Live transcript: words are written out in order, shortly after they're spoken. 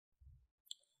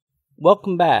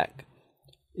Welcome back.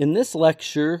 In this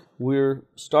lecture, we're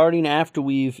starting after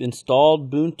we've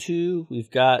installed Ubuntu.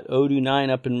 We've got Odoo 9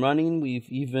 up and running. We've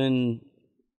even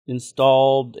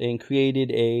installed and created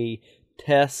a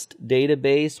test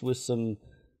database with some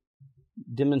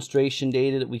demonstration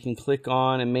data that we can click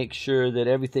on and make sure that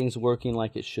everything's working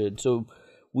like it should. So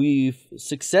we've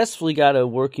successfully got a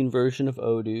working version of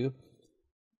Odoo.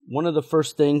 One of the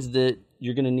first things that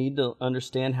you're going to need to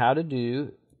understand how to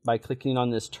do by clicking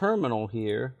on this terminal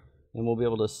here, and we'll be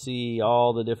able to see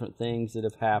all the different things that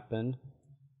have happened.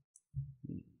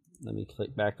 Let me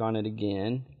click back on it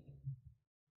again.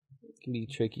 It can be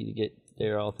tricky to get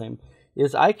there all the time.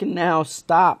 Is I can now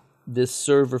stop this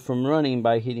server from running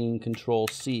by hitting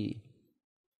Control-C.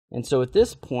 And so at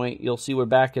this point, you'll see we're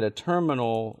back at a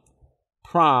terminal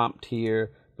prompt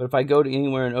here, but if I go to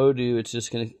anywhere in Odoo, it's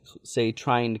just going to say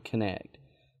trying to connect.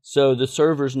 So the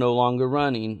server's no longer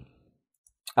running.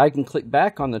 I can click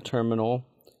back on the terminal,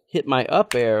 hit my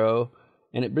up arrow,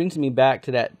 and it brings me back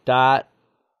to that ./odoo.py,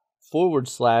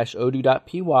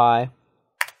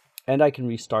 and I can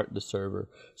restart the server.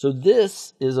 So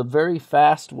this is a very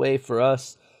fast way for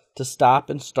us to stop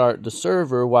and start the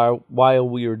server while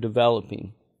we are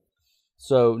developing.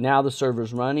 So now the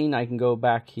server's running, I can go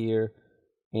back here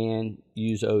and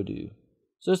use Odoo.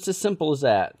 So it's as simple as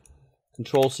that.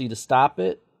 Control-C to stop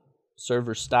it,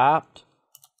 server stopped.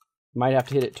 Might have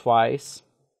to hit it twice,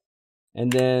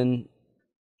 and then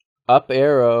up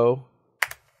arrow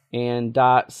and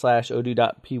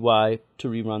 ./odoo.py to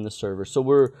rerun the server. So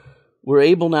we're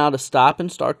able now to stop and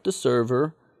start the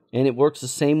server, and it works the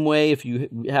same way if you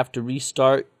have to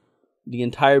restart the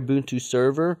entire Ubuntu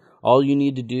server. All you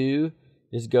need to do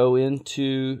is go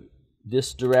into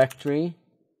this directory,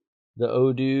 the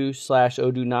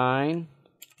Odoo/Odoo 9,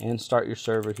 and start your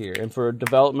server here. And for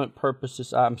development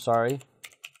purposes,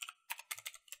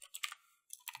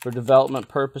 For development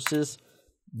purposes,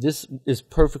 this is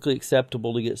perfectly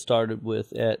acceptable to get started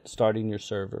with at starting your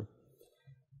server.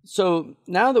 So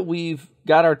now that we've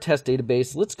got our test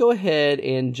database, let's go ahead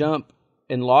and jump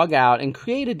and log out and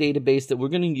create a database that we're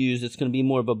going to use. It's going to be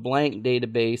more of a blank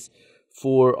database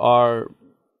for our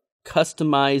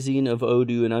customizing of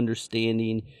Odoo and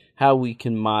understanding how we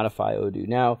can modify Odoo.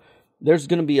 Now, there's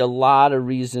going to be a lot of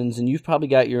reasons, and you've probably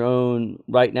got your own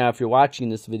right now if you're watching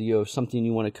this video of something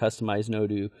you want to customize in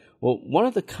Odoo. Well, one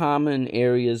of the common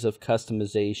areas of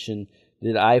customization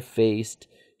that I've faced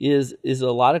is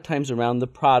a lot of times around the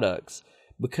products,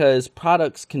 because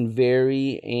products can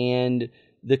vary and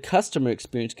the customer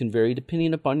experience can vary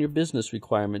depending upon your business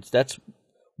requirements. That's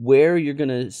where you're going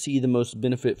to see the most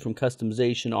benefit from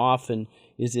customization often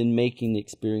is in making the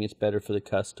experience better for the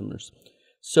customers.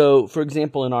 So, for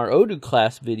example, in our Odoo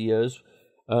Class videos,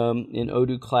 in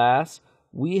Odoo Class,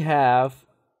 we have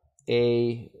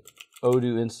a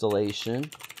Odoo installation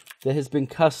that has been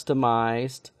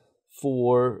customized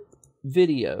for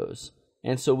videos.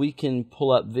 And so we can pull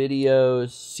up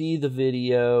videos, see the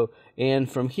video, and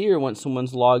from here, once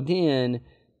someone's logged in,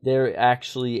 they're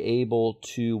actually able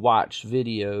to watch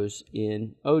videos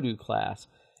in Odoo Class.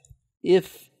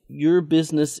 If your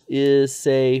business is,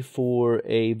 say, for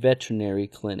a veterinary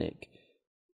clinic,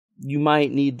 you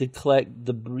might need to collect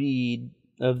the breed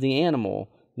of the animal.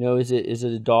 You know, is it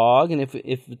a dog? And if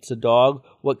it's a dog,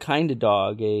 what kind of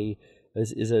dog? Is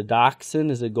it a dachshund?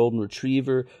 Is it a golden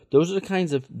retriever? Those are the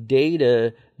kinds of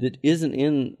data that isn't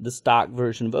in the stock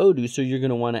version of Odoo, so you're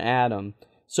going to want to add them.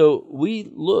 So we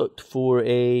looked for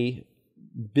a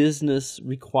business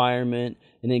requirement,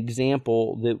 an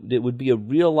example that would be a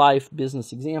real-life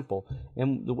business example.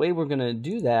 And the way we're going to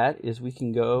do that is we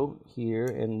can go here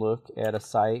and look at a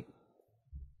site,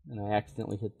 and I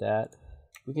accidentally hit that.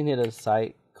 We can hit a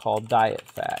site called Diet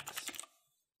Facts.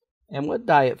 And what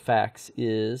Diet Facts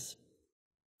is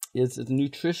a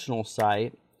nutritional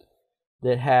site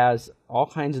that has all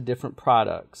kinds of different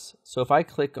products. So if I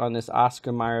click on this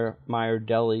Oscar Mayer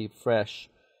Deli Fresh,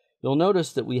 you'll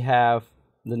notice that we have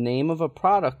the name of a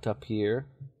product up here,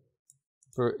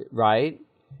 right?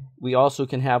 We also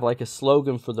can have like a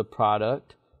slogan for the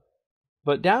product.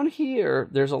 But down here,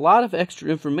 there's a lot of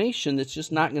extra information that's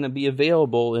just not going to be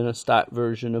available in a stock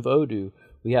version of Odoo.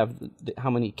 We have how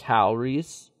many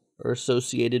calories are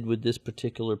associated with this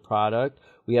particular product.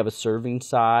 We have a serving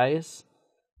size.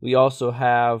 We also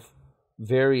have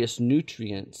various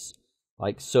nutrients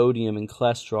like sodium and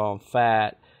cholesterol and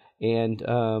fat, and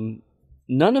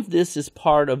none of this is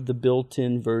part of the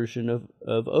built-in version of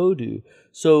Odoo.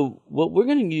 So what we're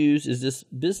going to use is this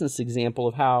business example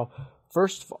of how,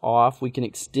 first off, we can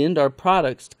extend our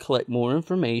products to collect more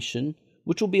information,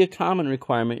 which will be a common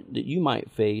requirement that you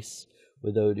might face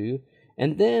with Odoo.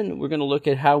 And then we're going to look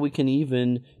at how we can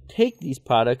even take these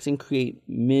products and create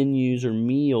menus or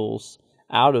meals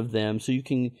out of them so you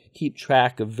can keep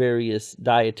track of various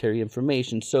dietary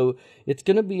information. So it's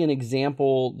going to be an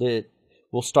example that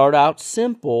will start out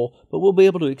simple, but we'll be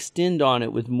able to extend on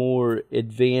it with more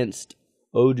advanced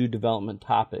Odoo development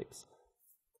topics.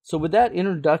 So with that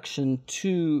introduction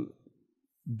to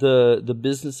the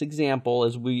business example,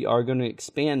 as we are going to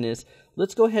expand this,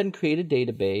 let's go ahead and create a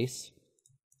database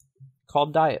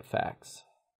called Diet Facts.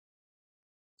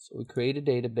 So we create a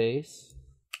database,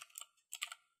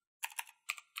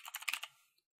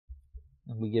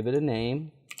 and we give it a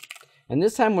name. And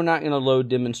this time we're not going to load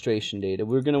demonstration data.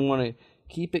 We're going to want to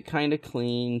keep it kind of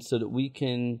clean so that we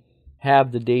can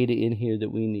have the data in here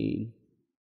that we need.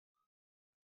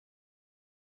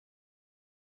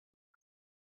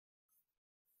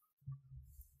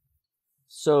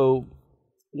 So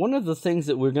one of the things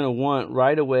that we're going to want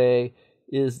right away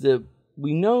is that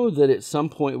we know that at some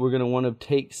point we're going to want to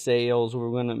take sales, or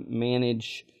we're going to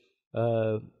manage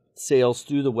sales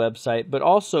through the website, but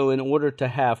also in order to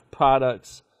have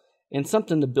products and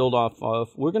something to build off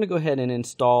of, we're going to go ahead and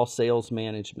install sales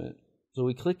management. So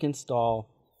we click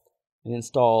install and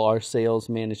install our sales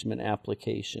management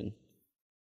application.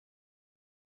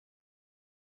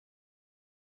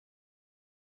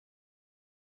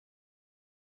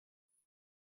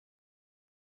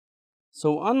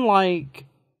 So unlike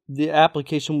the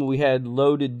application where we had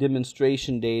loaded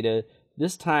demonstration data,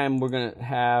 this time we're going to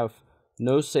have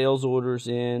no sales orders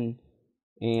in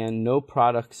and no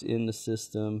products in the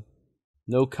system,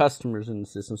 no customers in the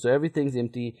system. So everything's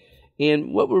empty.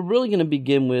 And what we're really going to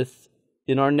begin with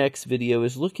in our next video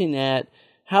is looking at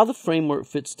how the framework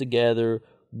fits together,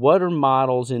 what are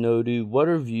models in Odoo, what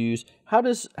are views, how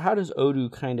does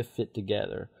Odoo kind of fit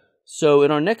together. So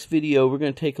in our next video, we're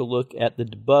going to take a look at the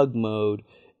debug mode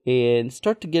and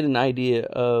start to get an idea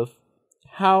of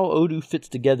how Odoo fits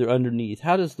together underneath.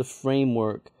 How does the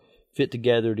framework fit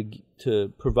together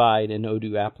to provide an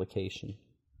Odoo application?